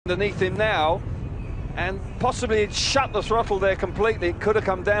underneath him now, and possibly he'd shut the throttle there completely. It could have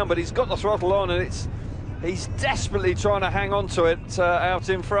come down, but he's got the throttle on, and he's desperately trying to hang on to it out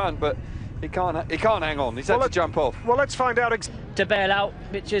in front, but he can't hang on. He's had to jump off. Well, let's find out. To bail out,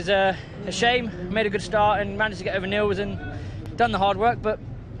 which is a shame. Made a good start and managed to get over Nils and done the hard work, but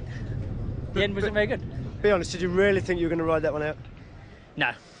the end wasn't very good. Be honest, did you really think you were going to ride that one out?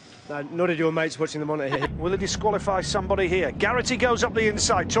 No. No, nor did your mates watching the monitor here. Will it disqualify somebody here? Garrity goes up the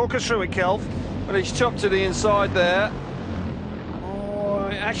inside. Talk us through it, Kelv. Well, he's chopped to the inside there. Oh,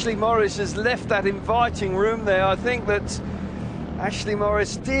 Ashley Morris has left that inviting room there. I think that Ashley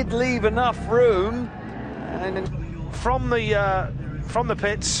Morris did leave enough room. And from the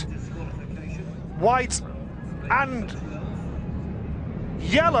pits, white and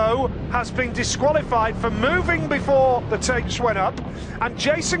yellow has been disqualified for moving before the tapes went up, and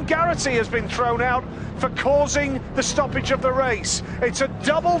Jason Garrity has been thrown out for causing the stoppage of the race. It's a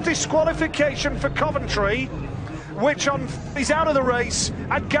double disqualification for Coventry, which is out of the race,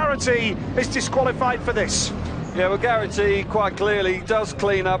 and Garrity is disqualified for this. yeah, well, Garrity quite clearly does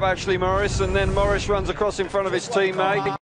clean up Ashley Morris, and then Morris runs across in front of his teammate.